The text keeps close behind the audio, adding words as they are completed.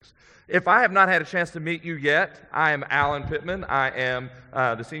If I have not had a chance to meet you yet, I am Alan Pittman. I am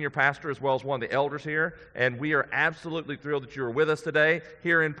the senior pastor as well as one of the elders here, and we are absolutely thrilled that you are with us today,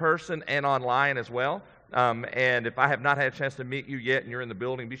 here in person and online as well. And if I have not had a chance to meet you yet and you're in the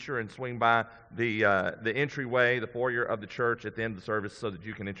building, be sure and swing by the entryway, the foyer of the church at the end of the service so that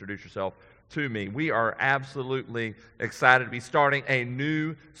you can introduce yourself to me. We are absolutely excited to be starting a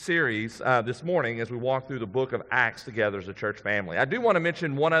new series this morning as we walk through the book of Acts together as a church family. I do want to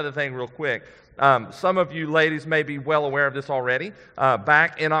mention one other thing real quick. Some of you ladies may be well aware of this already.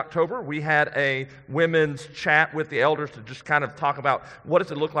 Back in October, we had a women's chat with the elders to just kind of talk about what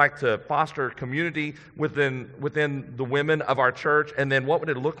does it look like to foster community within the women of our church, and then what would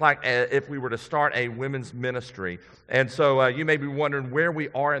it look like if we were to start a women's ministry. And so you may be wondering where we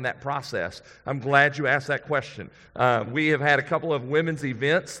are in that process. I'm glad you asked that question. We have had a couple of women's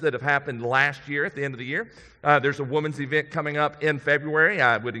events that have happened last year at the end of the year. There's a women's event coming up in February.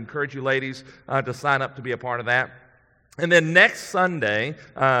 I would encourage you ladies to sign up to be a part of that. And then next Sunday,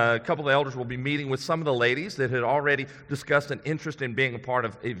 a couple of the elders will be meeting with some of the ladies that had already discussed an interest in being a part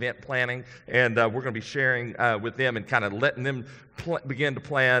of event planning, and we're going to be sharing with them and kind of letting them begin to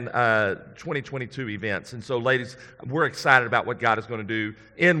plan 2022 events. And so, ladies, we're excited about what God is going to do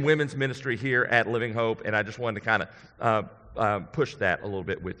in women's ministry here at Living Hope, and I just wanted to kind of push that a little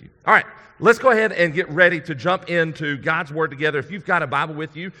bit with you. All right, let's go ahead and get ready to jump into God's Word together. If you've got a Bible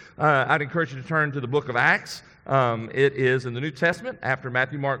with you, I'd encourage you to turn to the book of Acts. It is in the New Testament after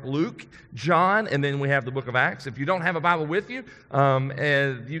Matthew, Mark, Luke, John, and then we have the book of Acts. If you don't have a Bible with you,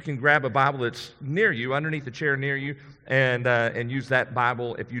 and you can grab a Bible that's near you, underneath the chair near you, and use that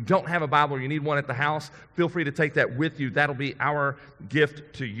Bible. If you don't have a Bible or you need one at the house, feel free to take that with you. That'll be our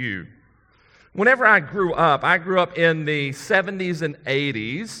gift to you. Whenever I grew up in the 70s and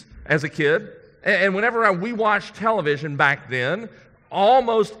 80s as a kid, and whenever we watched television back then,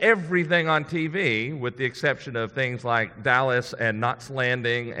 almost everything on TV, with the exception of things like Dallas and Knots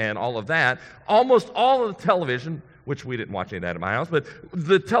Landing and all of that, almost all of the television, which we didn't watch any of that at my house, but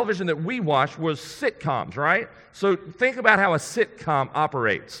the television that we watched was sitcoms, right? So think about how a sitcom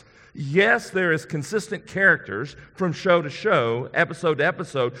operates. Yes, there is consistent characters from show to show, episode to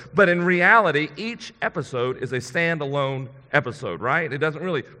episode, but in reality, each episode is a standalone episode, right? It doesn't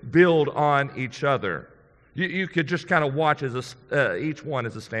really build on each other. You could just kind of watch each one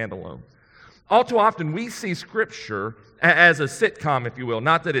as a standalone. All too often, we see Scripture as a sitcom, if you will.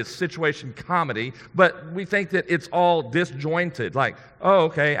 Not that it's situation comedy, but we think that it's all disjointed. Like, oh,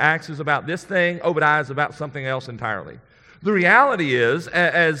 okay, Acts is about this thing, Obadiah is about something else entirely. The reality is,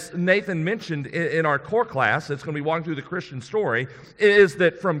 as Nathan mentioned in our core class, that's going to be walking through the Christian story, is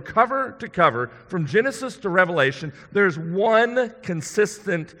that from cover to cover, from Genesis to Revelation, there's one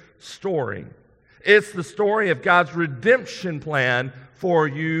consistent story. It's the story of God's redemption plan for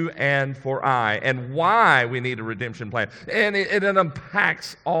you and for I, and why we need a redemption plan. And it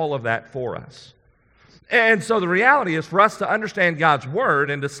unpacks all of that for us. And so the reality is, for us to understand God's Word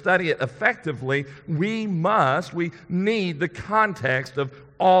and to study it effectively, we need the context of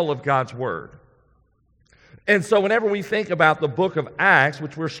all of God's Word. And so whenever we think about the book of Acts,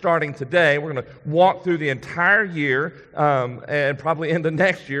 which we're starting today, we're going to walk through the entire year and probably into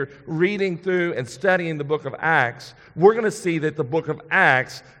next year, reading through and studying the book of Acts, we're going to see that the book of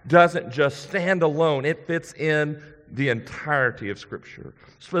Acts doesn't just stand alone. It fits in the entirety of Scripture,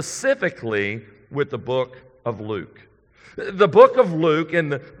 specifically with the book of Luke. The book of Luke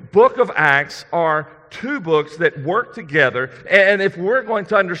and the book of Acts are two books that work together, and if we're going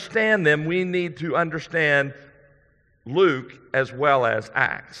to understand them, we need to understand Luke as well as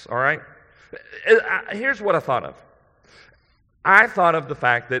Acts, all right? Here's what I thought of. I thought of the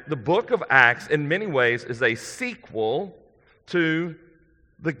fact that the book of Acts, in many ways, is a sequel to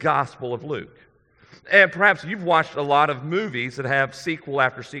the Gospel of Luke. And perhaps you've watched a lot of movies that have sequel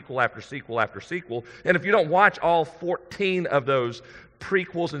after sequel after sequel after sequel, and if you don't watch all 14 of those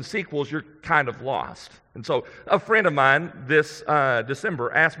prequels and sequels, you're kind of lost. And so a friend of mine this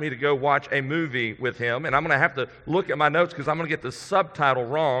December asked me to go watch a movie with him, and I'm going to have to look at my notes because I'm going to get the subtitle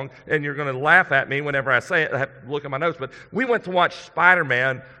wrong, and you're going to laugh at me whenever I say it. I have to look at my notes. But we went to watch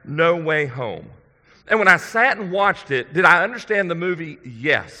Spider-Man No Way Home. And when I sat and watched it, did I understand the movie?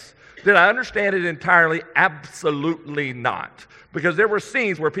 Yes. Did I understand it entirely? Absolutely not. Because there were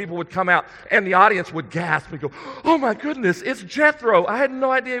scenes where people would come out and the audience would gasp and go, "Oh my goodness, it's Jethro. I had no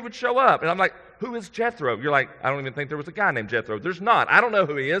idea he would show up." And I'm like, "Who is Jethro?" You're like, "I don't even think there was a guy named Jethro." There's not. I don't know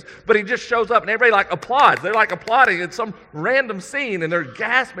who he is, but he just shows up and everybody like applauds. They're like applauding at some random scene and they're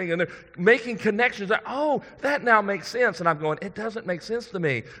gasping and they're making connections. Like, "Oh, that now makes sense." And I'm going, "It doesn't make sense to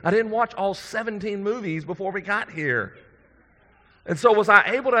me. I didn't watch all 17 movies before we got here." And so was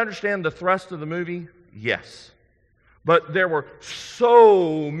I able to understand the thrust of the movie? Yes. But there were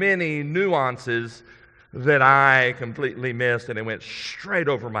so many nuances that I completely missed, and it went straight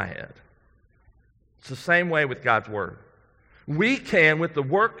over my head. It's the same way with God's Word. We can, with the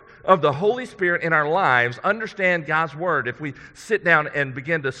work of the Holy Spirit in our lives, understand God's Word if we sit down and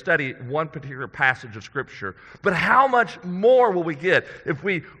begin to study one particular passage of Scripture. But how much more will we get if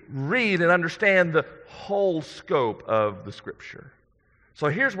we read and understand the whole scope of the Scripture? So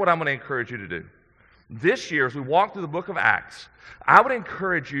here's what I'm going to encourage you to do. This year, as we walk through the book of Acts, I would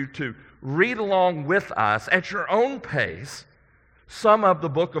encourage you to read along with us at your own pace some of the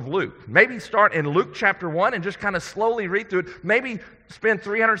book of Luke. Maybe start in Luke chapter 1 and just kind of slowly read through it. Maybe spend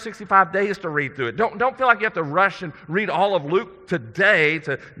 365 days to read through it. Don't feel like you have to rush and read all of Luke today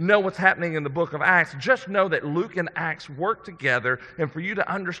to know what's happening in the book of Acts. Just know that Luke and Acts work together, and for you to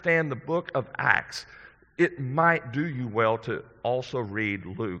understand the book of Acts, it might do you well to also read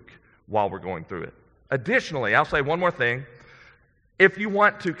Luke while we're going through it. Additionally, I'll say one more thing. If you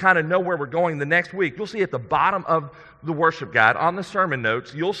want to kind of know where we're going the next week, you'll see at the bottom of the worship guide on the sermon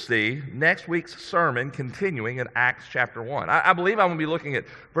notes, you'll see next week's sermon continuing in Acts chapter 1. I believe I'm going to be looking at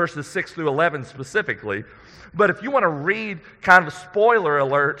verses 6 through 11 specifically. But if you want to read kind of spoiler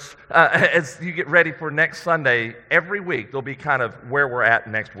alerts as you get ready for next Sunday, every week there'll be kind of where we're at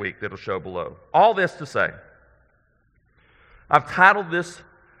next week that'll show below. All this to say, I've titled this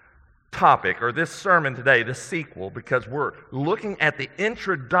topic, or this sermon today, the sequel, because we're looking at the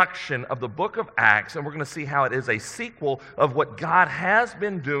introduction of the book of Acts, and we're going to see how it is a sequel of what God has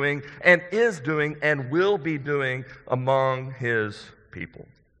been doing and is doing and will be doing among His people.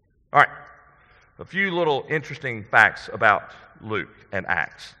 All right, a few little interesting facts about Luke and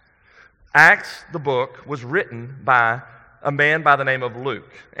Acts. Acts, the book, was written by a man by the name of Luke,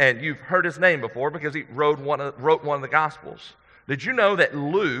 and you've heard his name before because he wrote one of the Gospels. Did you know that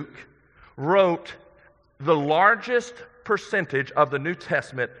Luke wrote the largest percentage of the New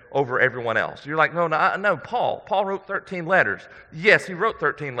Testament over everyone else? You're like, no, Paul. Paul wrote 13 letters. Yes, he wrote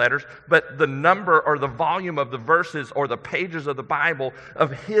 13 letters, but the number or the volume of the verses or the pages of the Bible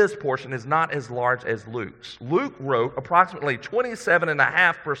of his portion is not as large as Luke's. Luke wrote approximately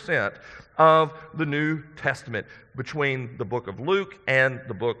 27.5% of the New Testament between the book of Luke and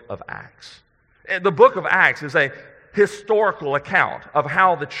the book of Acts. The book of Acts is a historical account of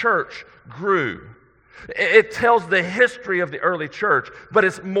how the church grew. It tells the history of the early church, but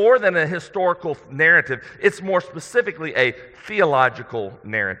it's more than a historical narrative. It's more specifically a theological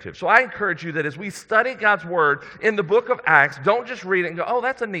narrative. So I encourage you that as we study God's Word in the book of Acts, don't just read it and go, oh,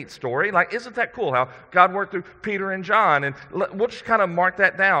 that's a neat story. Like, isn't that cool how God worked through Peter and John? And we'll just kind of mark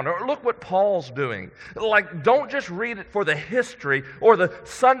that down. Or look what Paul's doing. Like, don't just read it for the history or the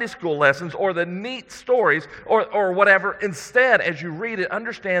Sunday school lessons or the neat stories or whatever. Instead, as you read it,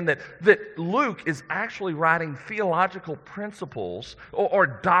 understand that Luke is actually writing theological principles or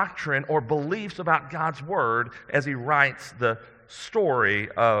doctrine or beliefs about God's Word as he writes the story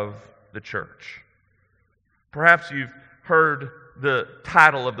of the church. Perhaps you've heard the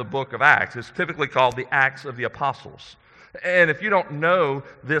title of the book of Acts. It's typically called the Acts of the Apostles. And if you don't know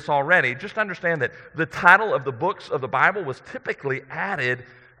this already, just understand that the title of the books of the Bible was typically added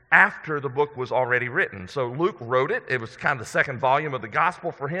after the book was already written. So Luke wrote it. It was kind of the second volume of the gospel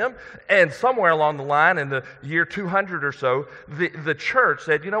for him. And somewhere along the line in the year 200 or so, the church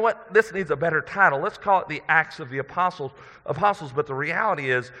said, you know what, this needs a better title. Let's call it the Acts of the Apostles. But the reality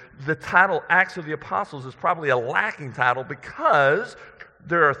is the title Acts of the Apostles is probably a lacking title because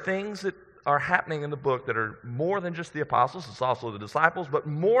there are things that are happening in the book that are more than just the apostles. It's also the disciples, but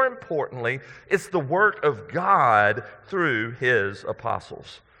more importantly, it's the work of God through His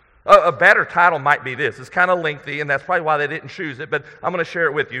apostles. A better title might be this. It's kind of lengthy, and that's probably why they didn't choose it, but I'm going to share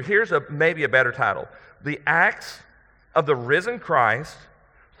it with you. Here's maybe a better title. The Acts of the Risen Christ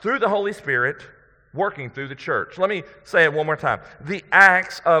through the Holy Spirit working through the church. Let me say it one more time. The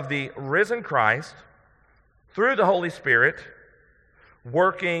Acts of the Risen Christ through the Holy Spirit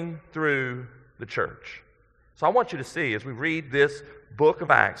working through the church. So I want you to see as we read this book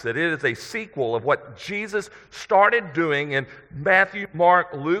of Acts that it is a sequel of what Jesus started doing in Matthew,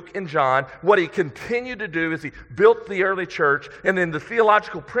 Mark, Luke, and John, what He continued to do as He built the early church, and then the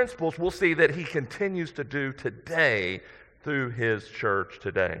theological principles we'll see that He continues to do today through His church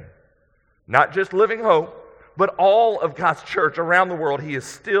today. Not just Living Hope, but all of God's church around the world. He is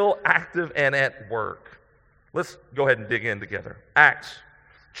still active and at work. Let's go ahead and dig in together. Acts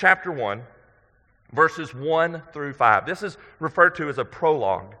chapter 1. Verses 1 through 5. This is referred to as a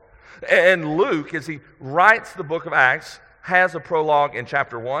prologue. And Luke, as he writes the book of Acts, has a prologue in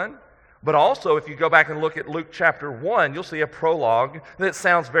chapter 1, But also, if you go back and look at Luke chapter 1, you'll see a prologue that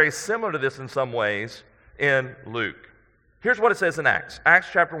sounds very similar to this in some ways in Luke. Here's what it says in Acts. Acts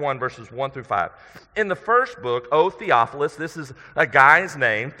chapter 1, verses 1 through 5. In the first book, O Theophilus, this is a guy's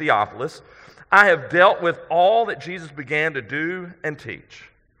name, Theophilus, I have dealt with all that Jesus began to do and teach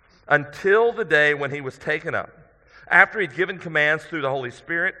until the day when he was taken up, after he'd given commands through the Holy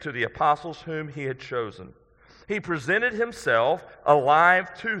Spirit to the apostles whom he had chosen. He presented himself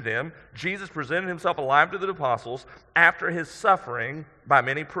alive to them. Jesus presented himself alive to the apostles after his suffering by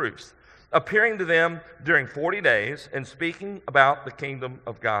many proofs, appearing to them during 40 days and speaking about the kingdom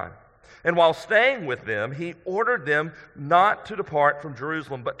of God. And while staying with them, he ordered them not to depart from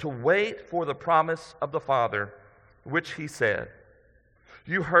Jerusalem, but to wait for the promise of the Father, which he said,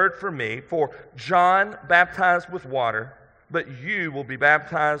 you heard from me, for John baptized with water, but you will be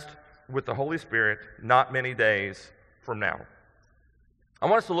baptized with the Holy Spirit not many days from now. I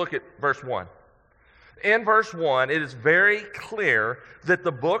want us to look at verse 1. In verse 1, it is very clear that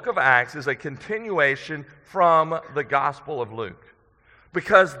the book of Acts is a continuation from the Gospel of Luke,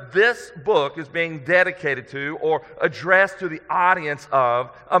 because this book is being dedicated to or addressed to the audience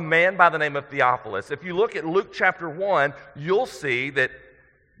of a man by the name of Theophilus. If you look at Luke chapter 1, you'll see that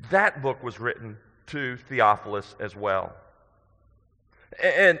that book was written to Theophilus as well.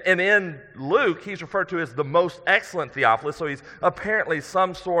 And in Luke, he's referred to as the most excellent Theophilus, so he's apparently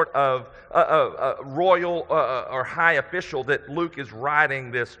some sort of royal or high official that Luke is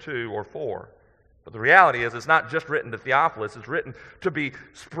writing this to or for. But the reality is, it's not just written to Theophilus, it's written to be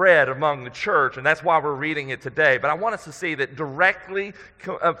spread among the church, and that's why we're reading it today. But I want us to see that directly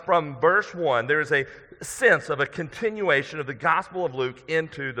from verse 1, there is a sense of a continuation of the Gospel of Luke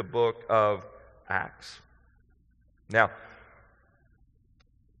into the book of Acts. Now,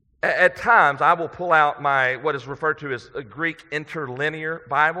 at times, I will pull out my, what is referred to as a Greek interlinear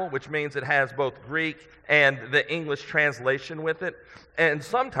Bible, which means it has both Greek and the English translation with it. And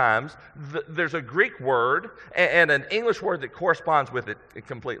sometimes there's a Greek word and an English word that corresponds with it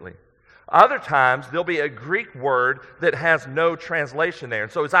completely. Other times, there'll be a Greek word that has no translation there.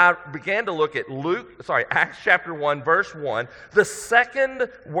 And so as I began to look at Acts chapter 1, verse 1, the second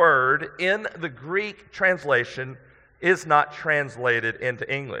word in the Greek translation is not translated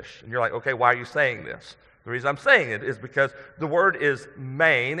into English. And you're like, okay, why are you saying this? The reason I'm saying it is because the word is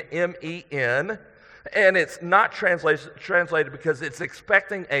main, M-E-N, and it's not translated because it's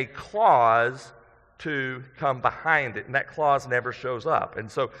expecting a clause to come behind it, and that clause never shows up.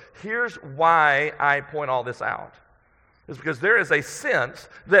 And so here's why I point all this out. Is because there is a sense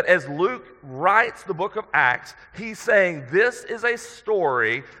that as Luke writes the book of Acts, he's saying this is a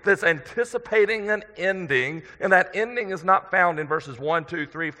story that's anticipating an ending, and that ending is not found in verses 1, 2,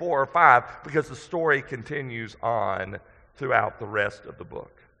 3, 4, or 5, because the story continues on throughout the rest of the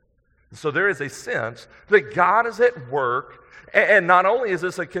book. So there is a sense that God is at work, and not only is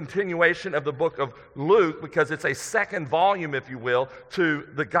this a continuation of the book of Luke, because it's a second volume, if you will, to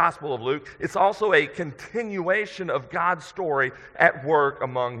the Gospel of Luke, it's also a continuation of God's story at work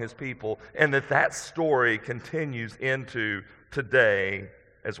among his people, and that story continues into today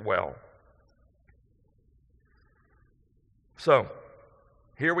as well. So,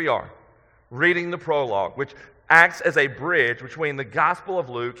 here we are, reading the prologue, which acts as a bridge between the Gospel of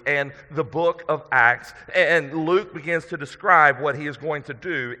Luke and the book of Acts. And Luke begins to describe what he is going to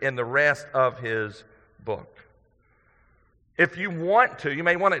do in the rest of his book. If you want to, you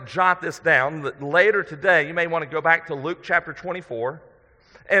may want to jot this down. Later today, you may want to go back to Luke chapter 24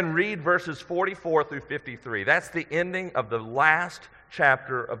 and read verses 44 through 53. That's the ending of the last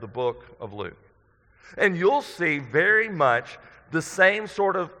chapter of the book of Luke. And you'll see very much the same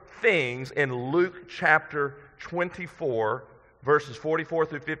sort of things in Luke chapter 24, verses 44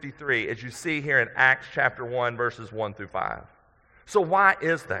 through 53, as you see here in Acts chapter 1, verses 1 through 5. So why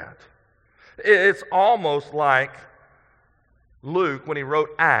is that? It's almost like Luke, when he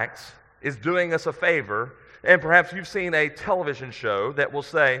wrote Acts, is doing us a favor, and perhaps you've seen a television show that will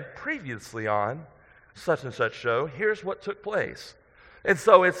say, previously on such and such show, here's what took place. And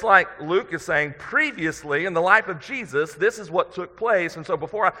so it's like Luke is saying, previously in the life of Jesus, this is what took place. And so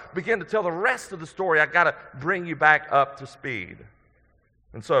before I begin to tell the rest of the story, I've got to bring you back up to speed.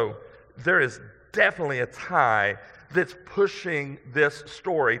 And so there is definitely a tie that's pushing this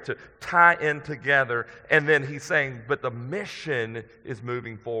story to tie in together. And then he's saying, but the mission is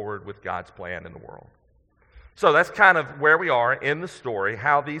moving forward with God's plan in the world. So that's kind of where we are in the story,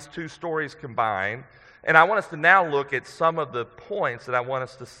 how these two stories combine. And I want us to now look at some of the points that I want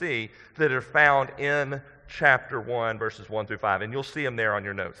us to see that are found in chapter 1, verses 1 through 5. And you'll see them there on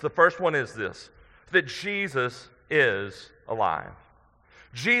your notes. The first one is this, that Jesus is alive.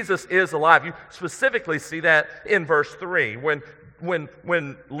 Jesus is alive. You specifically see that in verse 3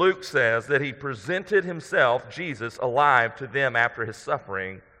 when Luke says that he presented himself, Jesus, alive to them after his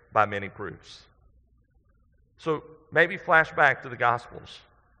suffering by many proofs. So maybe flash back to the Gospels.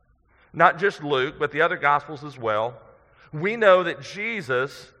 Not just Luke, but the other Gospels as well. We know that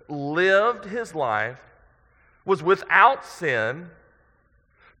Jesus lived his life, was without sin,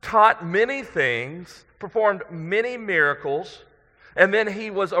 taught many things, performed many miracles, and then he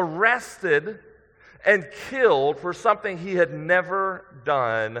was arrested and killed for something he had never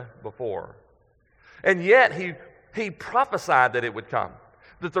done before. And yet he prophesied that it would come.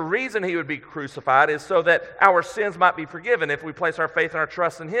 That the reason he would be crucified is so that our sins might be forgiven if we place our faith and our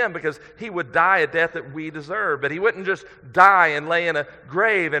trust in him, because he would die a death that we deserve. But he wouldn't just die and lay in a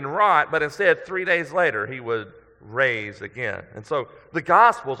grave and rot, but instead 3 days later he would rise again. And so the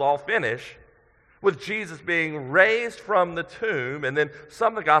Gospels all finish with Jesus being raised from the tomb, and then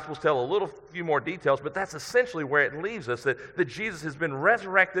some of the Gospels tell a few more details, but that's essentially where it leaves us, that Jesus has been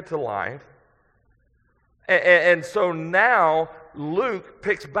resurrected to life. And so now Luke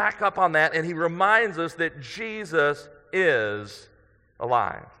picks back up on that, and he reminds us that Jesus is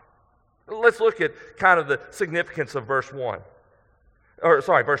alive. Let's look at kind of the significance of verse 3.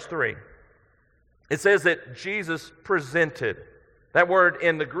 It says that Jesus presented. That word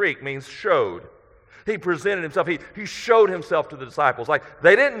in the Greek means showed. He presented himself. He showed himself to the disciples. Like,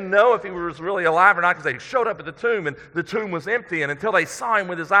 they didn't know if he was really alive or not because they showed up at the tomb and the tomb was empty. And until they saw him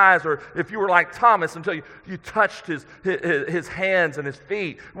with his eyes, or if you were like Thomas, until you touched his hands and his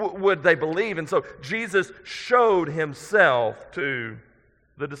feet, would they believe? And so Jesus showed himself to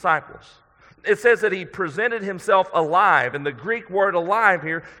the disciples. It says that he presented himself alive, and the Greek word alive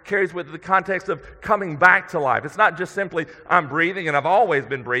here carries with it the context of coming back to life. It's not just simply, I'm breathing and I've always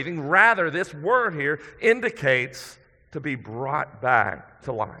been breathing. Rather, this word here indicates to be brought back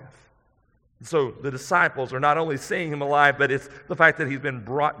to life. So the disciples are not only seeing him alive, but it's the fact that he's been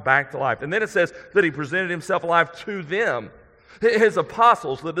brought back to life. And then it says that he presented himself alive to them. His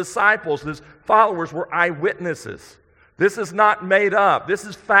apostles, the disciples, his followers were eyewitnesses. This is not made up. This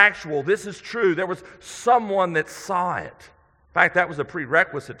is factual. This is true. There was someone that saw it. In fact, that was a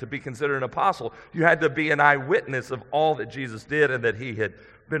prerequisite to be considered an apostle. You had to be an eyewitness of all that Jesus did and that he had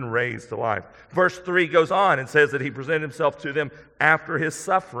been raised to life. Verse 3 goes on and says that he presented himself to them after his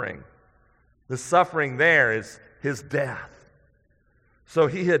suffering. The suffering there is his death. So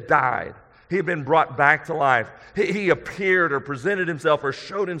he had died. He had been brought back to life. He appeared or presented himself or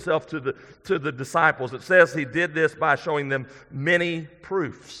showed himself to the disciples. It says he did this by showing them many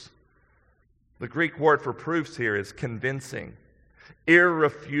proofs. The Greek word for proofs here is convincing,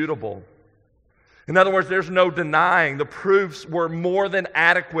 irrefutable. In other words, there's no denying. The proofs were more than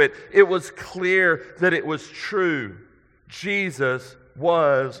adequate. It was clear that it was true. Jesus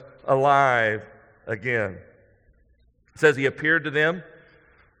was alive again. It says he appeared to them.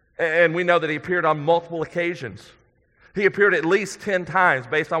 And we know that he appeared on multiple occasions. He appeared at least 10 times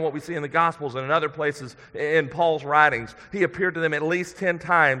based on what we see in the Gospels and in other places in Paul's writings. He appeared to them at least 10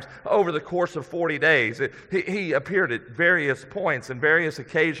 times over the course of 40 days. He appeared at various points and various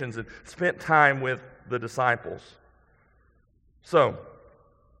occasions and spent time with the disciples. So,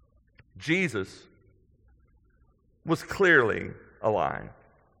 Jesus was clearly alive.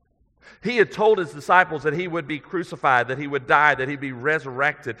 He had told his disciples that he would be crucified, that he would die, that he'd be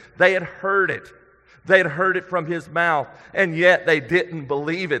resurrected. They had heard it. They had heard it from his mouth, and yet they didn't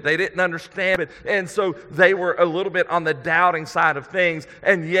believe it. They didn't understand it, and so they were a little bit on the doubting side of things,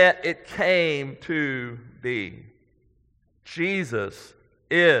 and yet it came to be. Jesus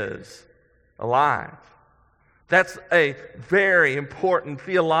is alive. That's a very important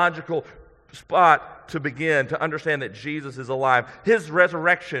theological spot to begin to understand that Jesus is alive. His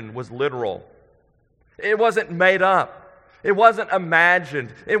resurrection was literal. It wasn't made up. It wasn't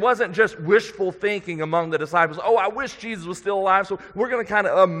imagined. It wasn't just wishful thinking among the disciples. Oh, I wish Jesus was still alive, so we're going to kind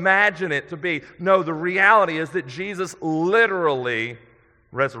of imagine it to be. No, the reality is that Jesus literally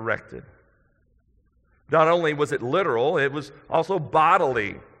resurrected. Not only was it literal, it was also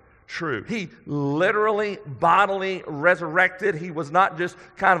bodily true. He literally, bodily resurrected. He was not just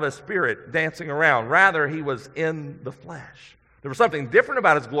kind of a spirit dancing around. Rather, he was in the flesh. There was something different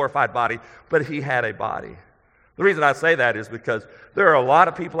about his glorified body, but he had a body. The reason I say that is because there are a lot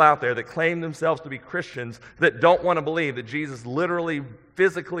of people out there that claim themselves to be Christians that don't want to believe that Jesus literally,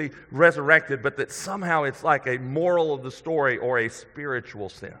 physically resurrected, but that somehow it's like a moral of the story or a spiritual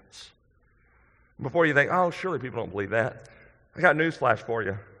sense. Before you think, oh, surely people don't believe that, I got news flash for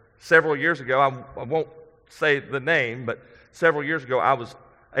you. Several years ago, I won't say the name, but several years ago, I was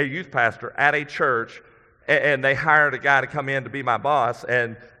a youth pastor at a church and they hired a guy to come in to be my boss.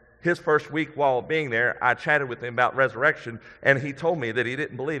 And his first week while being there, I chatted with him about resurrection, and he told me that he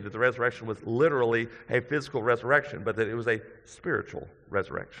didn't believe that the resurrection was literally a physical resurrection, but that it was a spiritual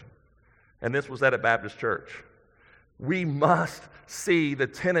resurrection. And this was at a Baptist church. We must see the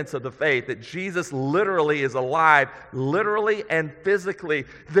tenets of the faith, that Jesus literally is alive, literally and physically,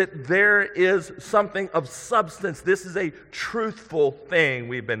 that there is something of substance. This is a truthful thing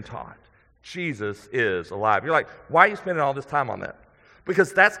we've been taught. Jesus is alive. You're like, why are you spending all this time on that?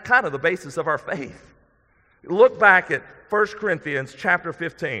 Because that's kind of the basis of our faith. Look back at 1 Corinthians chapter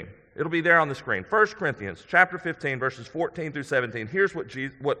 15. It'll be there on the screen. 1 Corinthians chapter 15, verses 14 through 17. Here's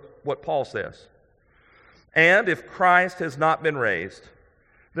what Paul says. And if Christ has not been raised,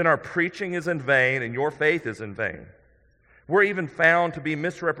 then our preaching is in vain and your faith is in vain. We're even found to be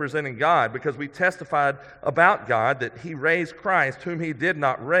misrepresenting God because we testified about God that he raised Christ whom he did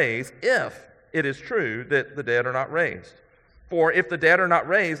not raise, if it is true that the dead are not raised. For if the dead are not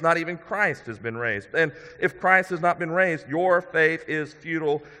raised, not even Christ has been raised. And if Christ has not been raised, your faith is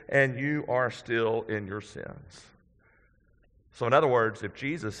futile and you are still in your sins. So in other words, if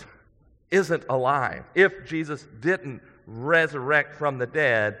Jesus isn't alive, if Jesus didn't resurrect from the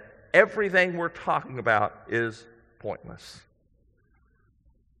dead, everything we're talking about is pointless.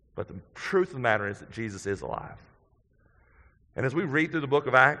 But the truth of the matter is that Jesus is alive. And as we read through the book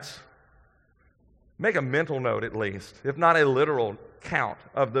of Acts, make a mental note at least, if not a literal count,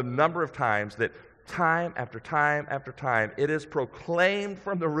 of the number of times that time after time after time it is proclaimed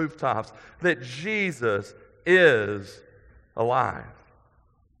from the rooftops that Jesus is alive.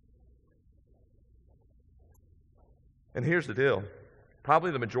 And here's the deal.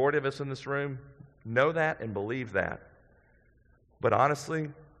 Probably the majority of us in this room know that and believe that. But honestly,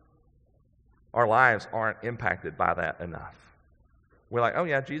 our lives aren't impacted by that enough. We're like, oh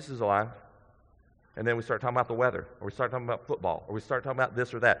yeah, Jesus is alive. And then we start talking about the weather, or we start talking about football, or we start talking about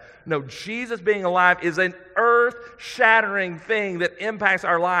this or that. No, Jesus being alive is an earth-shattering thing that impacts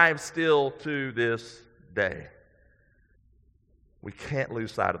our lives still to this day. We can't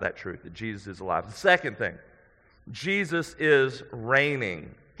lose sight of that truth, that Jesus is alive. The second thing, Jesus is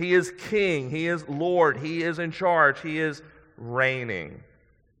reigning. He is king. He is Lord. He is in charge. He is reigning.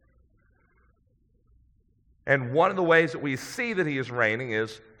 And one of the ways that we see that he is reigning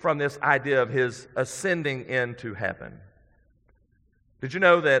is from this idea of his ascending into heaven. Did you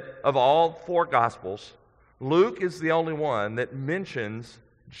know that of all four Gospels, Luke is the only one that mentions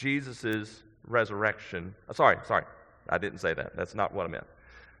Jesus' resurrection? Sorry, I didn't say that. That's not what I meant.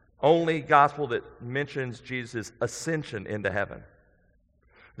 Only gospel that mentions Jesus' ascension into heaven.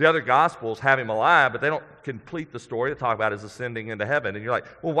 The other Gospels have him alive, but they don't complete the story. They talk about his ascending into heaven. And you're like,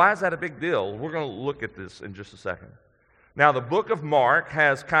 well, why is that a big deal? We're going to look at this in just a second. Now, the book of Mark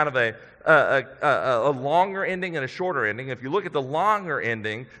has kind of a longer ending and a shorter ending. If you look at the longer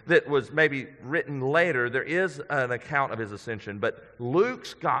ending that was maybe written later, there is an account of his ascension. But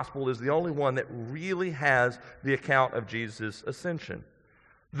Luke's Gospel is the only one that really has the account of Jesus' ascension.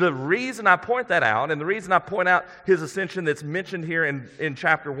 The reason I point that out, and the reason I point out his ascension that's mentioned here in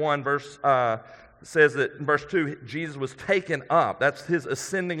chapter 1, says that in verse 2, Jesus was taken up. That's his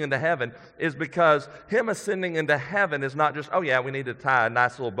ascending into heaven, is because him ascending into heaven is not just, oh yeah, we need to tie a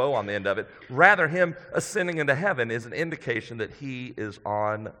nice little bow on the end of it. Rather, him ascending into heaven is an indication that he is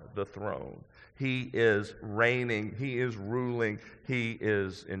on the throne. He is reigning. He is ruling. He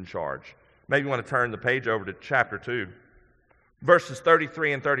is in charge. Maybe you want to turn the page over to chapter 2. Verses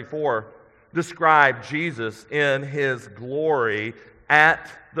 33 and 34 describe Jesus in his glory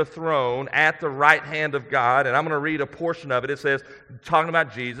at the throne, at the right hand of God. And I'm going to read a portion of it. It says, talking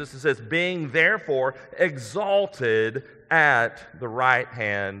about Jesus, it says, being therefore exalted at the right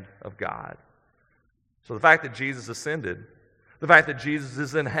hand of God. So the fact that Jesus ascended, the fact that Jesus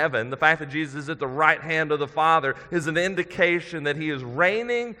is in heaven, the fact that Jesus is at the right hand of the Father is an indication that he is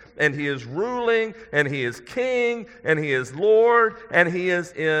reigning and he is ruling and he is king and he is Lord and he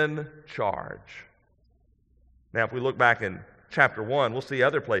is in charge. Now, if we look back in chapter 1, we'll see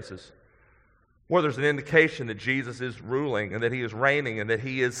other places where there's an indication that Jesus is ruling and that he is reigning and that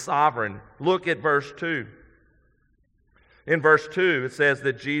he is sovereign. Look at verse 2. In verse 2, it says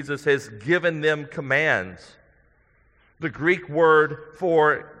that Jesus has given them commands. The Greek word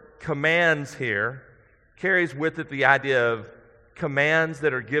for commands here carries with it the idea of commands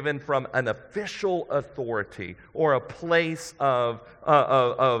that are given from an official authority or a place of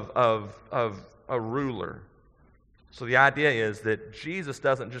a ruler. So the idea is that Jesus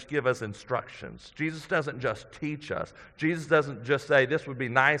doesn't just give us instructions. Jesus doesn't just teach us. Jesus doesn't just say, this would be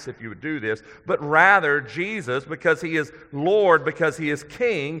nice if you would do this. But rather, Jesus, because he is Lord, because he is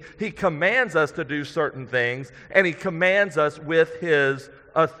King, he commands us to do certain things, and he commands us with his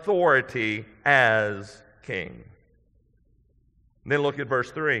authority as King. And then look at verse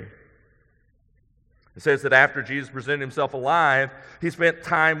 3. It says that after Jesus presented himself alive, he spent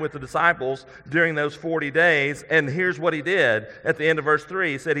time with the disciples during those 40 days. And here's what he did. At the end of verse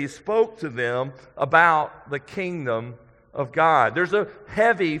 3, he said he spoke to them about the kingdom of God. There's a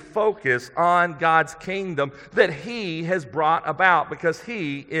heavy focus on God's kingdom that he has brought about because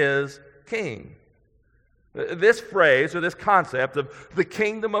he is king. This phrase or this concept of the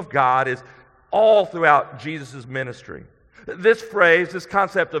kingdom of God is all throughout Jesus' ministry. This phrase, this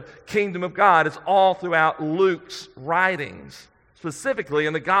concept of kingdom of God is all throughout Luke's writings. Specifically,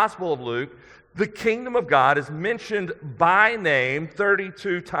 in the Gospel of Luke, the kingdom of God is mentioned by name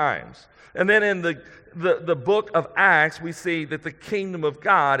 32 times. And then in the book of Acts, we see that the kingdom of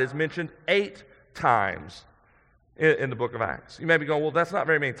God is mentioned 8 times in the book of Acts. You may be going, well, that's not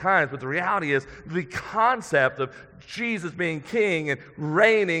very many times, but the reality is the concept of Jesus being king and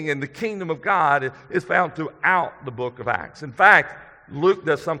reigning in the kingdom of God is found throughout the book of Acts. In fact, Luke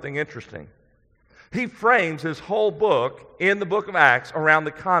does something interesting. He frames his whole book in the book of Acts around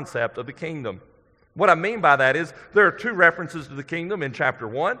the concept of the kingdom. What I mean by that is there are 2 references to the kingdom in chapter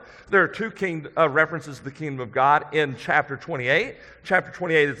 1. There are 2 references to the kingdom of God in chapter 28. Chapter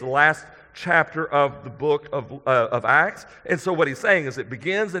 28 is the last chapter of the book of Acts. And so what he's saying is it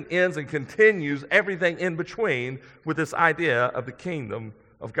begins and ends and continues everything in between with this idea of the kingdom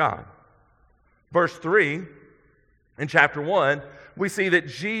of God. Verse 3 in chapter 1, we see that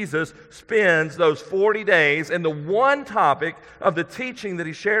Jesus spends those 40 days, and the one topic of the teaching that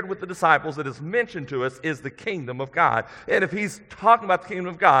he shared with the disciples that is mentioned to us is the kingdom of God. And if he's talking about the kingdom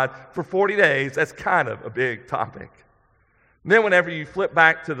of God for 40 days, that's kind of a big topic. Then whenever you flip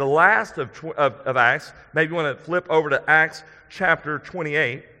back to the last of Acts, maybe you want to flip over to Acts chapter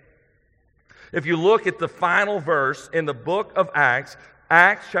 28. If you look at the final verse in the book of Acts,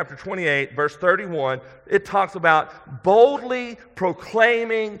 Acts chapter 28, verse 31, it talks about boldly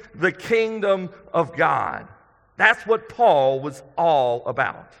proclaiming the kingdom of God. That's what Paul was all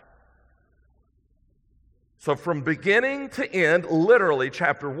about. So from beginning to end, literally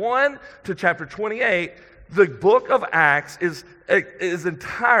chapter 1 to chapter 28, the book of Acts is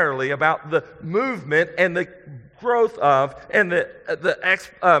entirely about the movement and the growth of and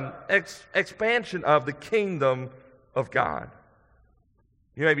the expansion of the kingdom of God.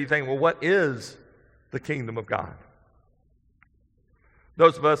 You may be thinking, well, what is the kingdom of God?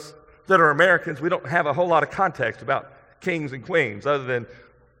 Those of us that are Americans, we don't have a whole lot of context about kings and queens other than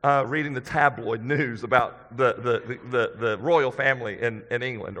reading the tabloid news about the royal family in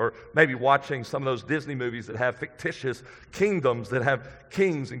England, or maybe watching some of those Disney movies that have fictitious kingdoms that have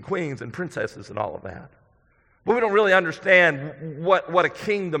kings and queens and princesses and all of that. But we don't really understand what a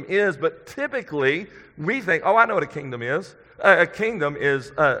kingdom is, but typically we think, oh, I know what a kingdom is. A kingdom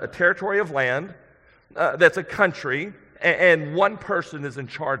is a territory of land that's a country, and one person is in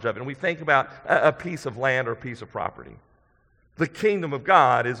charge of it. And we think about a piece of land or a piece of property. The kingdom of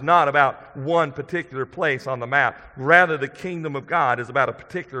God is not about one particular place on the map. Rather, the kingdom of God is about a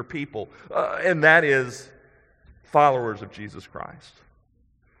particular people, and that is followers of Jesus Christ.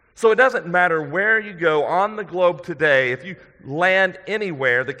 So it doesn't matter where you go on the globe today, if you land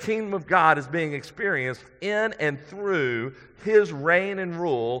anywhere, the kingdom of God is being experienced in and through his reign and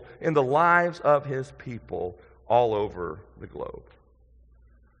rule in the lives of his people all over the globe.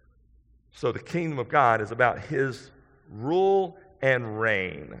 So the kingdom of God is about his rule and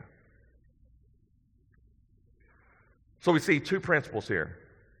reign. So we see 2 principles here,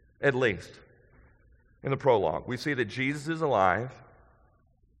 at least, in the prologue. We see that Jesus is alive,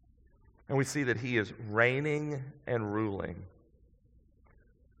 and we see that he is reigning and ruling.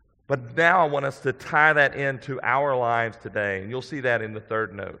 But now I want us to tie that into our lives today, and you'll see that in the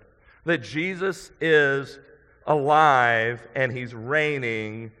 3rd note. That Jesus is alive and he's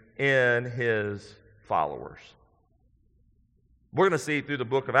reigning in his followers. We're going to see through the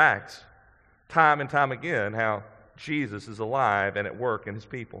book of Acts, time and time again, how Jesus is alive and at work in his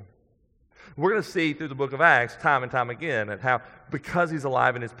people. We're going to see through the book of Acts, time and time again, at how because he's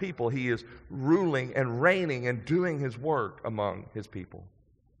alive in his people, he is ruling and reigning and doing his work among his people.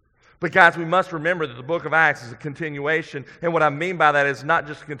 But guys, we must remember that the book of Acts is a continuation, and what I mean by that is not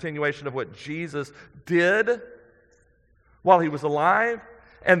just a continuation of what Jesus did while he was alive,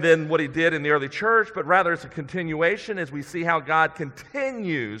 and then what he did in the early church, but rather it's a continuation as we see how God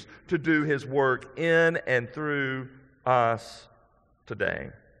continues to do his work in and through us today.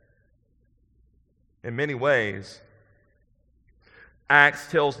 In many ways,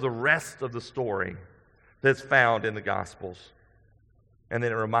 Acts tells the rest of the story that's found in the Gospels. And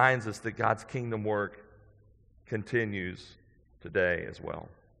then it reminds us that God's kingdom work continues today as well.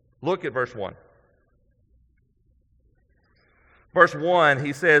 Look at verse 1. Verse 1,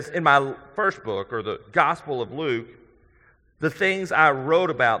 he says, in my first book, or the Gospel of Luke, the things I wrote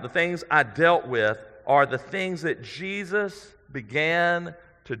about, the things I dealt with, are the things that Jesus began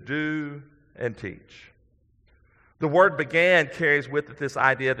to do and teach. The word began carries with it this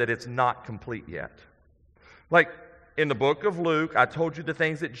idea that it's not complete yet. Like in the book of Luke, I told you the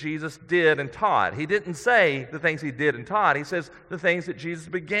things that Jesus did and taught. He didn't say the things he did and taught. He says the things that Jesus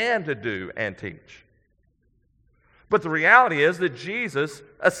began to do and teach. But the reality is that Jesus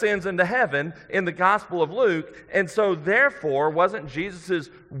ascends into heaven in the Gospel of Luke, and so therefore wasn't Jesus'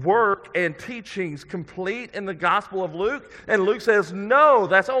 work and teachings complete in the Gospel of Luke? And Luke says, no,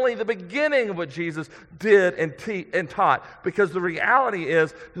 that's only the beginning of what Jesus did and taught, because the reality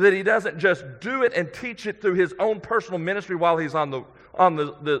is that he doesn't just do it and teach it through his own personal ministry while he's on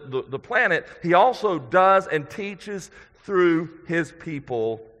the planet. He also does and teaches through his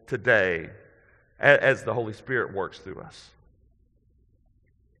people today, as the Holy Spirit works through us.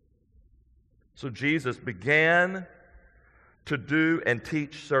 So Jesus began to do and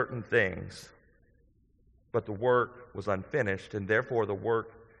teach certain things, but the work was unfinished, and therefore the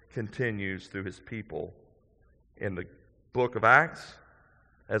work continues through his people in the book of Acts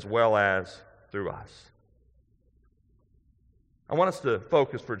as well as through us. I want us to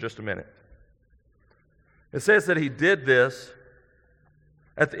focus for just a minute. It says that he did this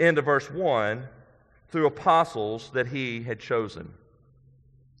at the end of verse 1 through apostles that he had chosen.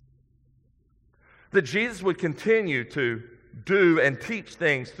 That Jesus would continue to do and teach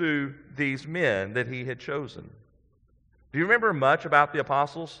things through these men that he had chosen. Do you remember much about the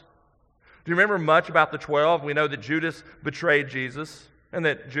apostles? Do you remember much about the 12? We know that Judas betrayed Jesus and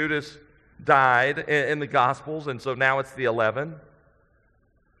that Judas died in the Gospels, and so now it's the 11.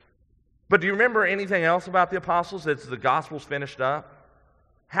 But do you remember anything else about the apostles as the Gospels finished up?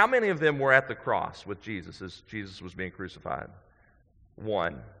 How many of them were at the cross with Jesus as Jesus was being crucified?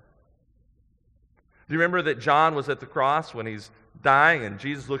 One. Do you remember that John was at the cross when he's dying, and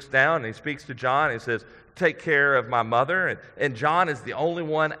Jesus looks down and he speaks to John and he says, take care of my mother, and John is the only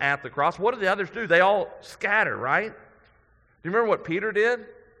one at the cross. What do the others do? They all scatter, right? Do you remember what Peter did?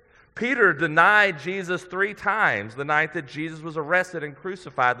 Peter denied Jesus 3 times the night that Jesus was arrested and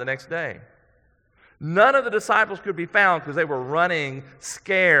crucified the next day. None of the disciples could be found because they were running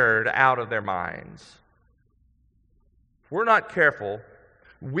scared out of their minds. If we're not careful,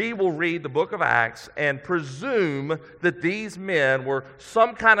 we will read the book of Acts and presume that these men were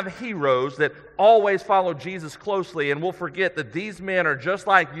some kind of heroes that always followed Jesus closely, and we'll forget that these men are just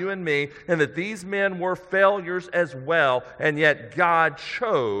like you and me, and that these men were failures as well, and yet God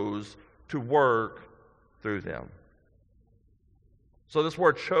chose to work through them. So this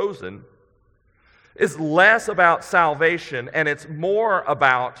word chosen is less about salvation, and it's more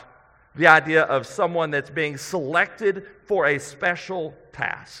about the idea of someone that's being selected for a special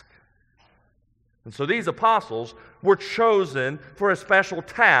task. And so these apostles were chosen for a special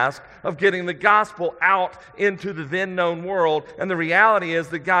task of getting the gospel out into the then known world, and the reality is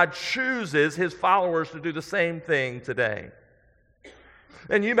that God chooses his followers to do the same thing today.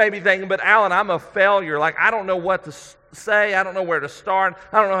 And you may be thinking, but Alan, I'm a failure. Like, I don't know what to say. I don't know where to start.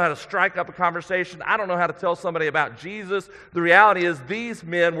 I don't know how to strike up a conversation. I don't know how to tell somebody about Jesus. The reality is these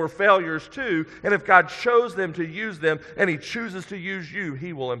men were failures too. And if God chose them to use them, and he chooses to use you,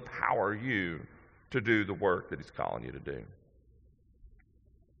 he will empower you to do the work that he's calling you to do.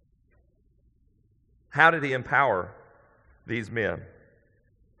 How did he empower these men?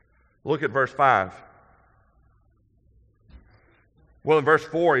 Look at verse 5. Well, in verse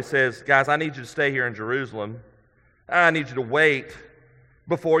 4, he says, guys, I need you to stay here in Jerusalem. I need you to wait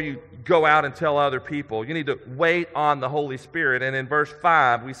before you go out and tell other people. You need to wait on the Holy Spirit. And in verse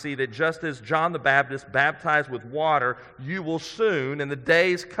 5, we see that just as John the Baptist baptized with water, you will soon, in the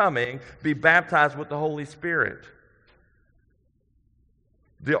days coming, be baptized with the Holy Spirit.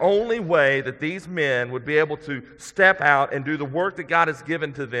 The only way that these men would be able to step out and do the work that God has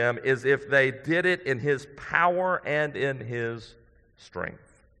given to them is if they did it in his power and in his strength.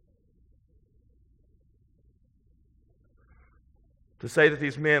 To say that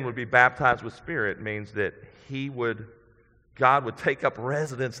these men would be baptized with Spirit means that God would take up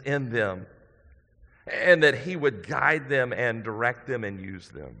residence in them, and that he would guide them and direct them and use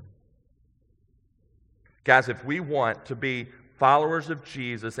them. Guys, if we want to be followers of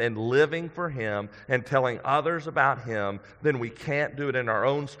Jesus and living for Him and telling others about Him, then we can't do it in our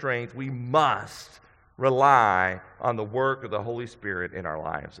own strength. We must rely on the work of the Holy Spirit in our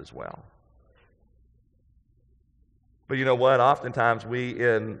lives as well. But you know what? Oftentimes we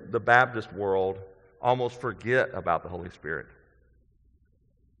in the Baptist world almost forget about the Holy Spirit.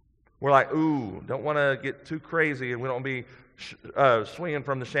 We're like, ooh, don't want to get too crazy and we don't be swinging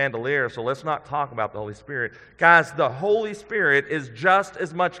from the chandelier, so let's not talk about the Holy Spirit. Guys, the Holy Spirit is just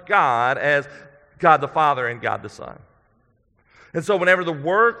as much God as God the Father and God the Son. And so whenever the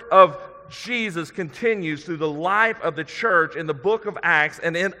work of Jesus continues through the life of the church in the book of Acts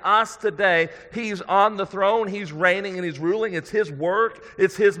and in us today, He's on the throne, He's reigning and He's ruling. It's His work,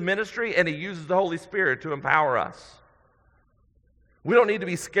 it's His ministry, and He uses the Holy Spirit to empower us. We don't need to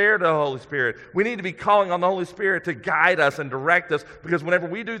be scared of the Holy Spirit. We need to be calling on the Holy Spirit to guide us and direct us, because whenever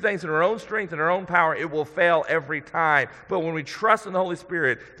we do things in our own strength and our own power, it will fail every time. But when we trust in the Holy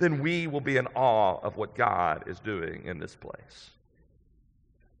Spirit, then we will be in awe of what God is doing in this place.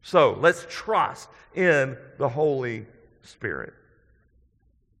 So let's trust in the Holy Spirit.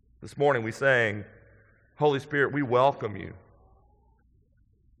 This morning we sang, Holy Spirit, we welcome you.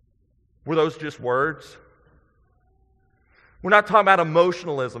 Were those just words? We're not talking about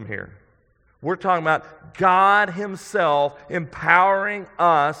emotionalism here. We're talking about God Himself empowering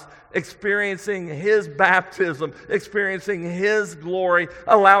us, experiencing His baptism, experiencing His glory,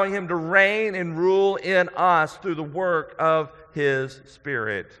 allowing Him to reign and rule in us through the work of His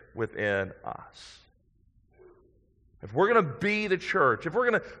Spirit within us. If we're going to be the church, if we're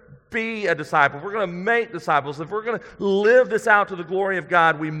going to be a disciple, if we're going to make disciples, if we're going to live this out to the glory of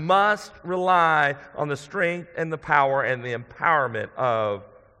God, we must rely on the strength and the power and the empowerment of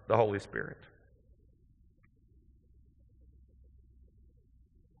the Holy Spirit.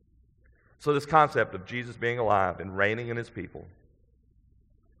 So this concept of Jesus being alive and reigning in His people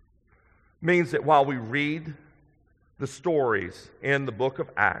means that while we read the stories in the book of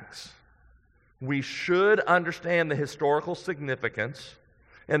Acts, we should understand the historical significance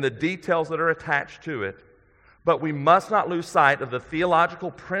and the details that are attached to it, but we must not lose sight of the theological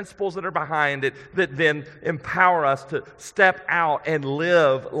principles that are behind it that then empower us to step out and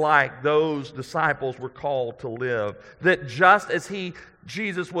live like those disciples were called to live. That just as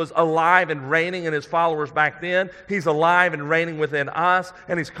Jesus was alive and reigning in His followers back then, He's alive and reigning within us,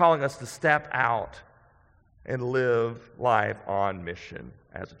 and He's calling us to step out and live life on mission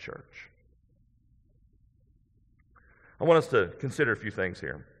as a church. I want us to consider a few things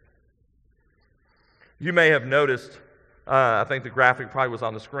here. You may have noticed, I think the graphic probably was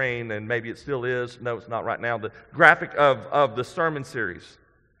on the screen, and maybe it still is. No, it's not right now. The graphic of the sermon series.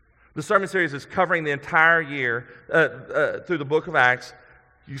 The sermon series is covering the entire year through the book of Acts.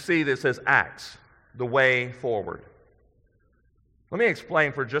 You see that it says Acts, the way forward. Let me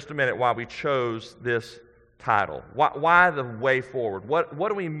explain for just a minute why we chose this title. Why the way forward? What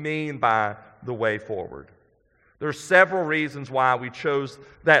do we mean by the way forward? There are several reasons why we chose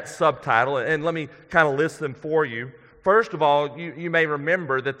that subtitle, and let me kind of list them for you. First of all, you may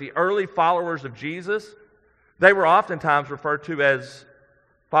remember that the early followers of Jesus, they were oftentimes referred to as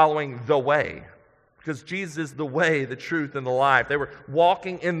following the way, because Jesus is the way, the truth, and the life. They were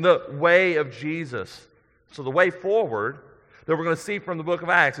walking in the way of Jesus. So the way forward that we're going to see from the book of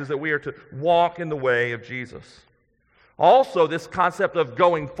Acts is that we are to walk in the way of Jesus. Also, this concept of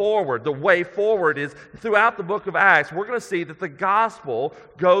going forward, the way forward, is throughout the book of Acts, we're going to see that the gospel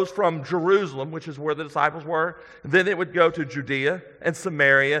goes from Jerusalem, which is where the disciples were, and then it would go to Judea and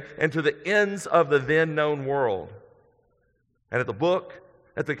Samaria and to the ends of the then known world. And at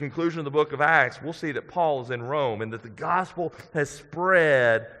the conclusion of the book of Acts, we'll see that Paul is in Rome and that the gospel has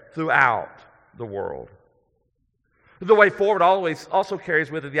spread throughout the world. The way forward always also carries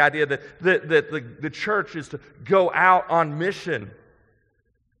with it the idea that the church is to go out on mission,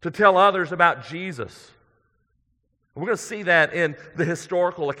 to tell others about Jesus. We're going to see that in the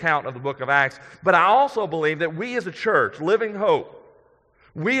historical account of the book of Acts. But I also believe that we as a church, Living Hope,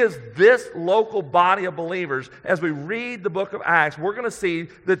 we as this local body of believers, as we read the book of Acts, we're going to see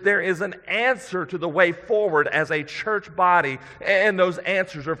that there is an answer to the way forward as a church body, and those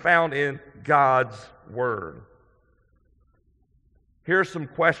answers are found in God's Word. Here are some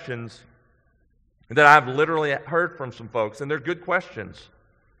questions that I've literally heard from some folks, and they're good questions.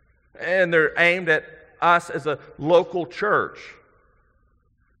 And they're aimed at us as a local church.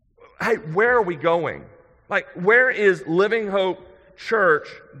 Hey, where are we going? Like, where is Living Hope church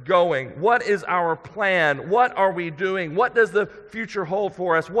going? What is our plan? What are we doing? What does the future hold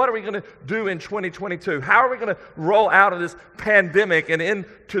for us? What are we going to do in 2022? How are we going to roll out of this pandemic and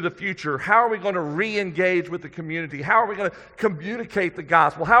into the future? How are we going to re-engage with the community? How are we going to communicate the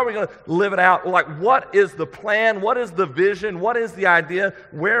gospel? How are we going to live it out? Like, what is the plan? What is the vision? What is the idea?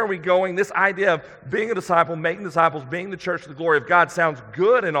 Where are we going? This idea of being a disciple, making disciples, being the church to the glory of God sounds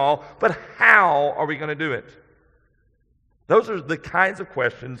good and all, but how are we going to do it? Those are the kinds of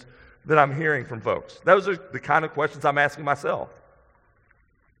questions that I'm hearing from folks. Those are the kind of questions I'm asking myself.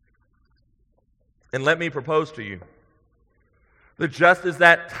 And let me propose to you that just as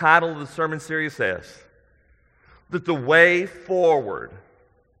that title of the sermon series says, that the way forward,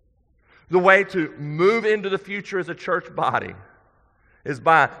 the way to move into the future as a church body is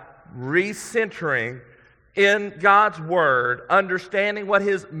by recentering in God's Word, understanding what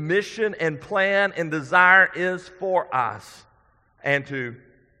His mission and plan and desire is for us, and to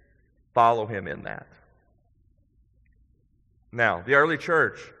follow Him in that. Now, the early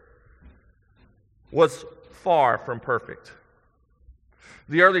church was far from perfect.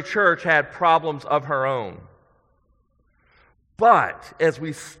 The early church had problems of her own. But as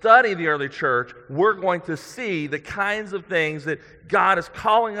we study the early church, we're going to see the kinds of things that God is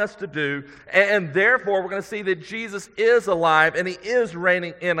calling us to do, and therefore we're going to see that Jesus is alive and He is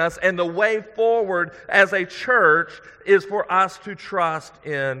reigning in us, and the way forward as a church is for us to trust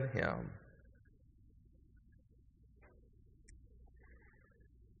in Him.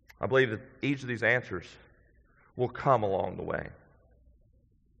 I believe that each of these answers will come along the way.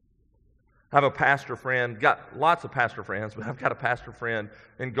 I have a pastor friend, got lots of pastor friends, but I've got a pastor friend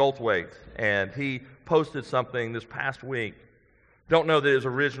in Goldthwaite, and he posted something this past week. Don't know that it was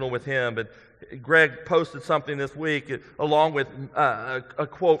original with him, but Greg posted something this week along with a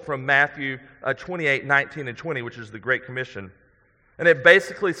quote from Matthew 28, 19, and 20, which is the Great Commission. And it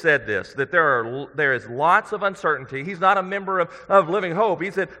basically said this, that there is lots of uncertainty. He's not a member of Living Hope.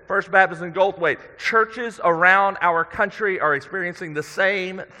 He's at First Baptist in Goldthwaite. Churches around our country are experiencing the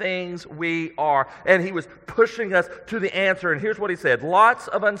same things we are. And he was pushing us to the answer. And here's what he said. Lots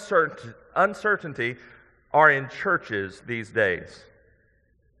of uncertainty are in churches these days.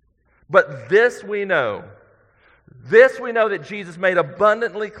 But this we know that Jesus made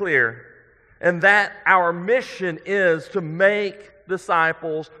abundantly clear, and that our mission is to make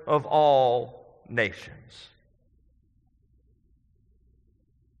disciples of all nations.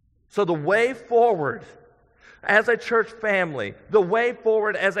 So the way forward as a church family, the way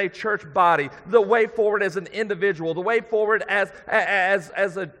forward as a church body, the way forward as an individual, the way forward as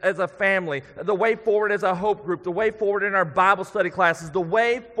a family, the way forward as a hope group, the way forward in our Bible study classes, the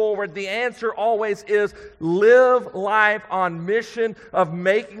way forward, the answer always is live life on mission of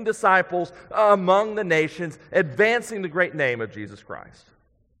making disciples among the nations, advancing the great name of Jesus Christ.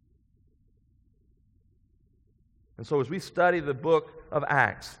 And so as we study the book of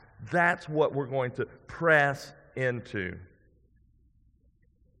Acts, that's what we're going to press into.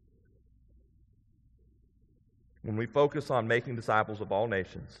 When we focus on making disciples of all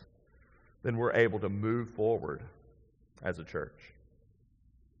nations, then we're able to move forward as a church.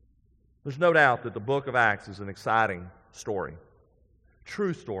 There's no doubt that the book of Acts is an exciting story,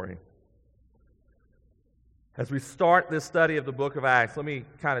 true story. As we start this study of the book of Acts, let me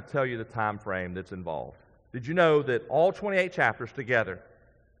kind of tell you the time frame that's involved. Did you know that all 28 chapters together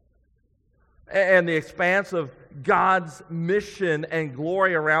and the expanse of God's mission and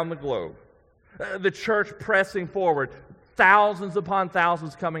glory around the globe, the church pressing forward, thousands upon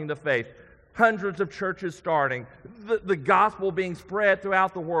thousands coming to faith, hundreds of churches starting, the gospel being spread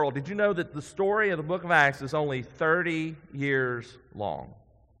throughout the world. Did you know that the story of the book of Acts is only 30 years long?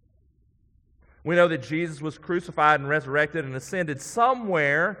 We know that Jesus was crucified and resurrected and ascended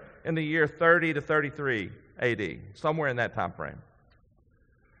somewhere in the year 30 to 33 AD, somewhere in that time frame.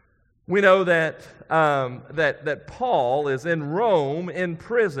 We know that that Paul is in Rome in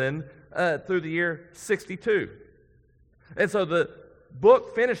prison through the year 62. And so the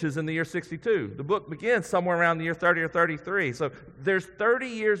book finishes in the year 62. The book begins somewhere around the year 30 or 33. So there's 30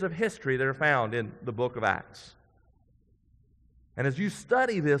 years of history that are found in the book of Acts. And as you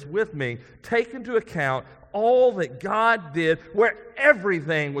study this with me, take into account all that God did, where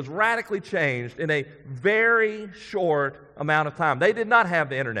everything was radically changed in a very short amount of time. They did not have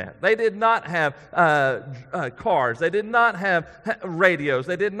the internet. They did not have cars. They did not have radios.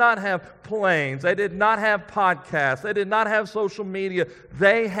 They did not have planes. They did not have podcasts. They did not have social media.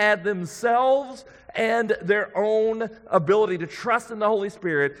 They had themselves and their own ability to trust in the Holy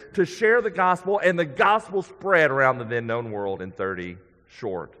Spirit to share the gospel, and the gospel spread around the then known world in 30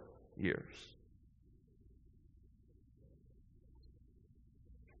 short years.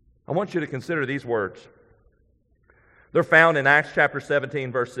 I want you to consider these words. They're found in Acts chapter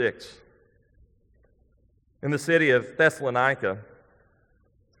 17, verse 6. In the city of Thessalonica,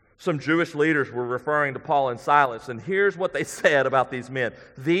 some Jewish leaders were referring to Paul and Silas, and here's what they said about these men.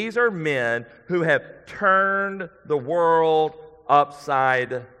 These are men who have turned the world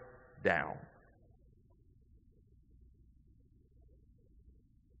upside down.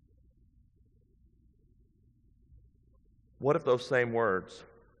 What if those same words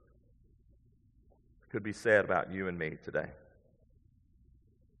could be said about you and me today?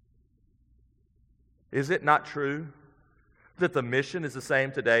 Is it not true that the mission is the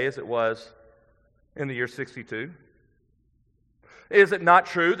same today as it was in the year 62? Is it not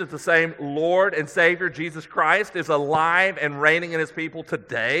true that the same Lord and Savior, Jesus Christ, is alive and reigning in His people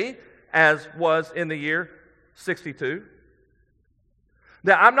today as was in the year 62?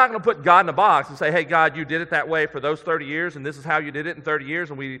 Now, I'm not going to put God in a box and say, hey, God, you did it that way for those 30 years, and this is how you did it in 30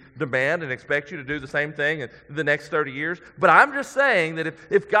 years, and we demand and expect you to do the same thing in the next 30 years. But I'm just saying that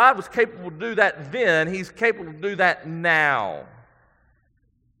if God was capable to do that then, He's capable to do that now.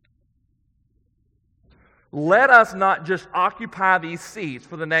 Let us not just occupy these seats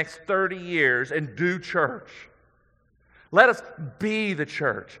for the next 30 years and do church. Let us be the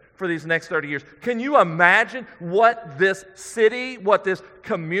church for these next 30 years. Can you imagine what this city, what this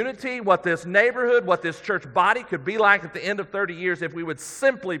community, what this neighborhood, what this church body could be like at the end of 30 years if we would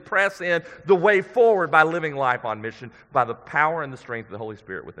simply press in the way forward by living life on mission, by the power and the strength of the Holy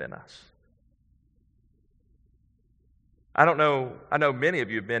Spirit within us? I know many of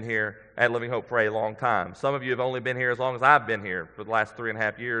you have been here at Living Hope for a long time. Some of you have only been here as long as I've been here for the last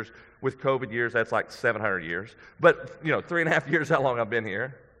 3.5 years. With COVID years, that's like 700 years. But, 3.5 years, how long I've been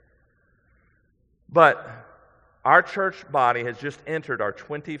here. But our church body has just entered our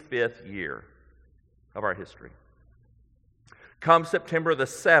 25th year of our history. Come September the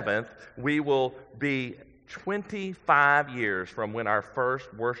 7th, we will be 25 years from when our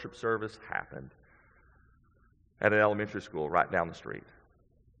first worship service happened at an elementary school right down the street.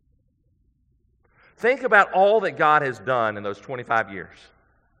 Think about all that God has done in those 25 years.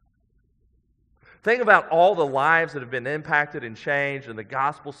 Think about all the lives that have been impacted and changed, and the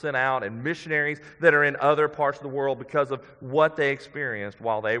gospel sent out, and missionaries that are in other parts of the world because of what they experienced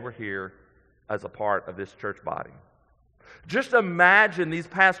while they were here as a part of this church body. Just imagine these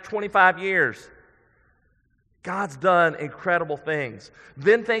past 25 years. God's done incredible things.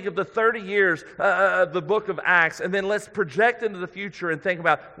 Then think of the 30 years of the book of Acts, and then let's project into the future and think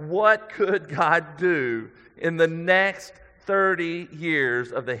about what could God do in the next 30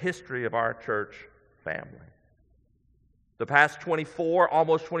 years of the history of our church family. The past 24,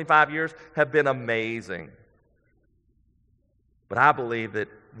 almost 25 years have been amazing. But I believe that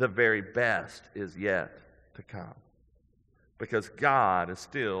the very best is yet to come, because God is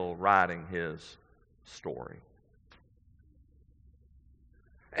still writing His story.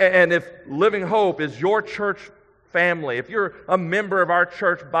 And if Living Hope is your church family, if you're a member of our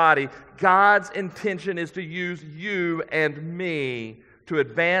church body, God's intention is to use you and me to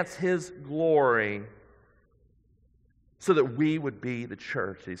advance His glory so that we would be the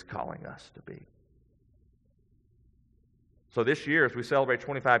church He's calling us to be. So this year, as we celebrate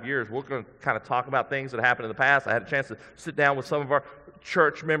 25 years, we're going to kind of talk about things that happened in the past. I had a chance to sit down with some of our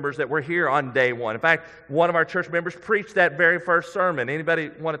church members that were here on day one. In fact, one of our church members preached that very first sermon. Anybody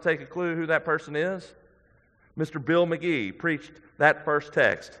want to take a clue who that person is? Mr. Bill McGee preached that first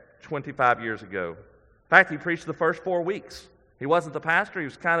text 25 years ago. In fact, he preached the first 4 weeks. He wasn't the pastor. He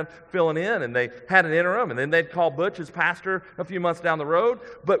was kind of filling in, and they had an interim, and then they'd call Butch as pastor a few months down the road.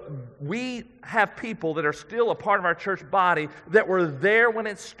 But we have people that are still a part of our church body that were there when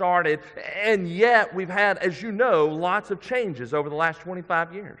it started, and yet we've had, as you know, lots of changes over the last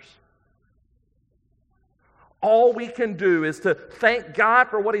 25 years. All we can do is to thank God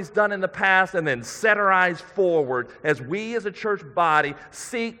for what He's done in the past and then set our eyes forward as we as a church body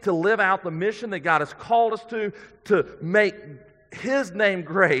seek to live out the mission that God has called us to make His name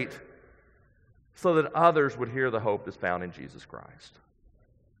great so that others would hear the hope that's found in Jesus Christ.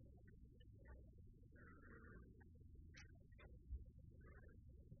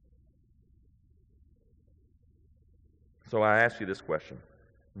 So I ask you this question.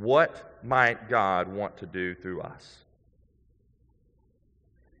 What might God want to do through us?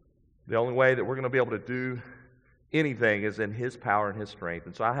 The only way that we're going to be able to do anything is in His power and His strength.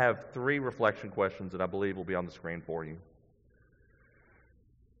 And so I have 3 reflection questions that I believe will be on the screen for you.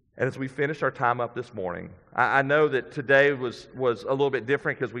 And as we finish our time up this morning, I know that today was a little bit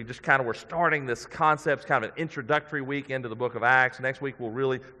different because we just kind of were starting this concept, kind of an introductory week into the book of Acts. Next week we'll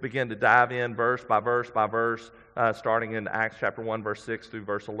really begin to dive in verse by verse by verse, starting in Acts chapter 1, verse 6 through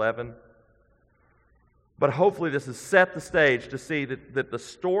verse 11. But hopefully this has set the stage to see that the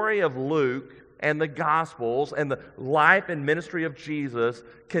story of Luke and the Gospels and the life and ministry of Jesus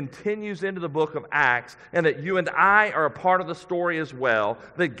continues into the book of Acts, and that you and I are a part of the story as well,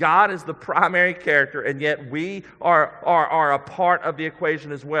 that God is the primary character, and yet we are a part of the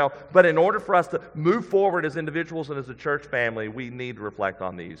equation as well. But in order for us to move forward as individuals and as a church family, we need to reflect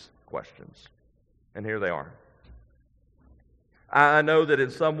on these questions. And here they are. I know that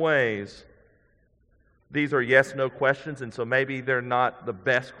in some ways, these are yes-no questions, and so maybe they're not the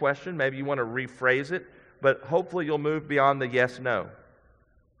best question. Maybe you want to rephrase it, but hopefully you'll move beyond the yes-no.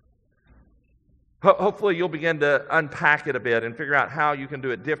 Hopefully you'll begin to unpack it a bit and figure out how you can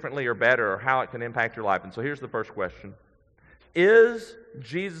do it differently or better, or how it can impact your life. And so here's the first question. Is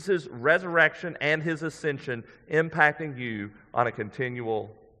Jesus' resurrection and His ascension impacting you on a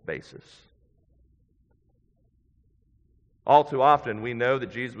continual basis? All too often, we know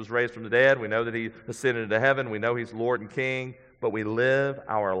that Jesus was raised from the dead. We know that He ascended into heaven. We know He's Lord and King. But we live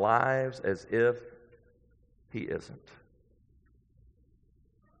our lives as if He isn't.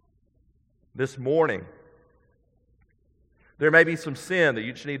 This morning, there may be some sin that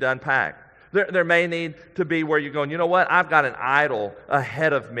you just need to unpack. There may need to be where you're going, you know what? I've got an idol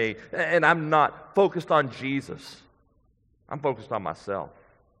ahead of me, and I'm not focused on Jesus. I'm focused on myself.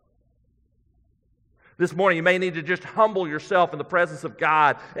 This morning, you may need to just humble yourself in the presence of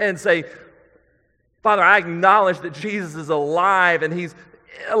God and say, Father, I acknowledge that Jesus is alive, and He's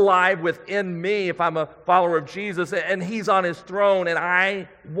alive within me if I'm a follower of Jesus, and He's on His throne, and I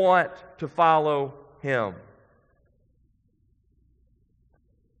want to follow Him.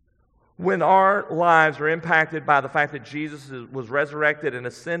 When our lives are impacted by the fact that Jesus was resurrected and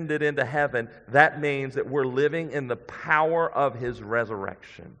ascended into heaven, that means that we're living in the power of His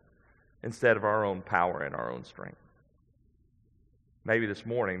resurrection instead of our own power and our own strength. Maybe this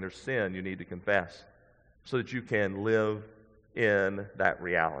morning there's sin you need to confess so that you can live in that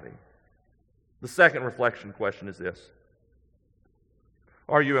reality. The second reflection question is this: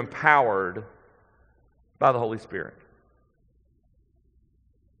 are you empowered by the Holy Spirit?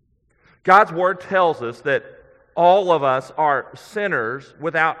 God's Word tells us that all of us are sinners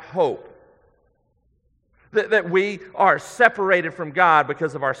without hope. That we are separated from God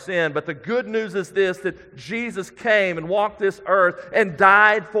because of our sin. But the good news is this, that Jesus came and walked this earth and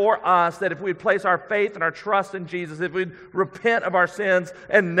died for us, that if we'd place our faith and our trust in Jesus, if we'd repent of our sins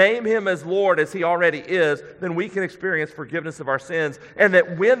and name Him as Lord as He already is, then we can experience forgiveness of our sins. And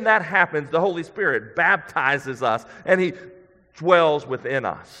that when that happens, the Holy Spirit baptizes us and He dwells within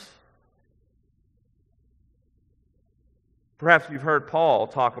us. Perhaps you've heard Paul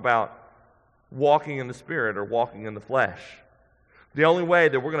talk about walking in the Spirit or walking in the flesh. The only way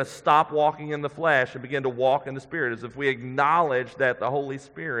that we're going to stop walking in the flesh and begin to walk in the Spirit is if we acknowledge that the Holy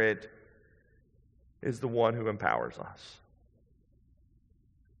Spirit is the one who empowers us.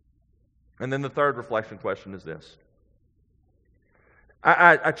 And then the third reflection question is this.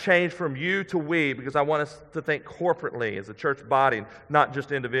 I changed from you to we because I want us to think corporately as a church body, not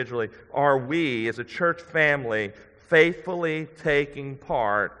just individually. Are we, as a church family, faithfully taking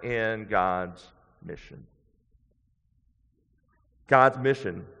part in God's mission? God's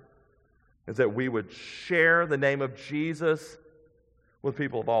mission is that we would share the name of Jesus with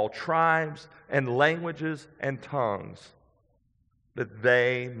people of all tribes and languages and tongues, that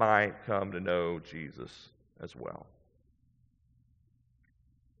they might come to know Jesus as well.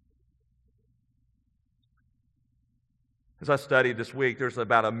 As I studied this week, there's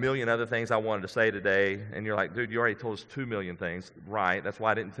about 1 million other things I wanted to say today, and you're like, dude, you already told us 2 million things. Right, that's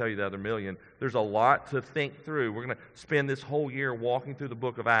why I didn't tell you the other million. There's a lot to think through. We're going to spend this whole year walking through the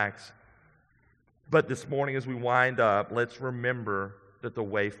book of Acts. But this morning as we wind up, let's remember that the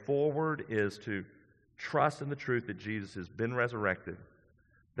way forward is to trust in the truth that Jesus has been resurrected,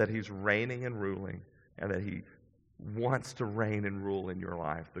 that He's reigning and ruling, and that He wants to reign and rule in your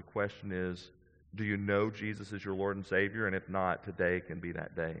life. The question is, do you know Jesus as your Lord and Savior? And if not, today can be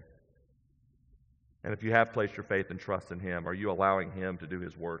that day. And if you have placed your faith and trust in Him, are you allowing Him to do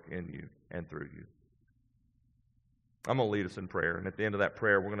His work in you and through you? I'm going to lead us in prayer. And at the end of that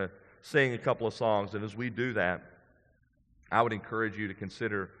prayer, we're going to sing a couple of songs. And as we do that, I would encourage you to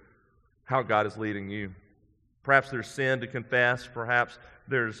consider how God is leading you. Perhaps there's sin to confess. Perhaps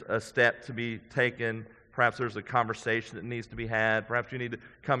there's a step to be taken. Perhaps there's a conversation that needs to be had. Perhaps you need to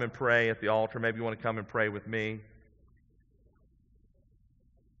come and pray at the altar. Maybe you want to come and pray with me.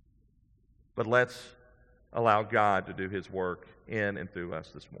 but let's allow God to do his work in and through us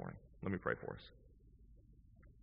this morning. Let me pray for us.